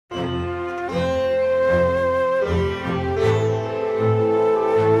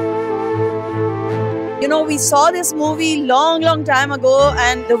You know, we saw this movie long time ago,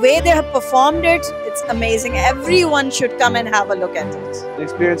 and the way they have performed it, it's amazing. Everyone should come and have a look at it. The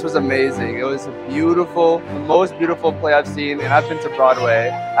experience was amazing. It was beautiful, the most beautiful play I've seen, and I've been to Broadway.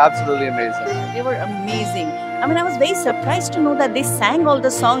 Absolutely amazing. They were amazing. I mean, I was very surprised to know that they sang all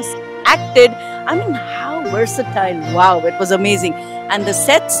the songs, acted. I mean, how versatile. Wow, it was amazing. And the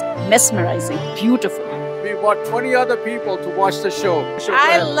sets, mesmerizing, beautiful. We brought 20 other people to watch the show.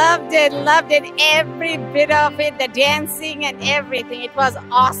 I loved it, every bit of it, the dancing and everything. It was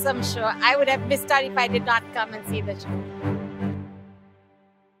an awesome show. I would have missed out if I did not come and see the show.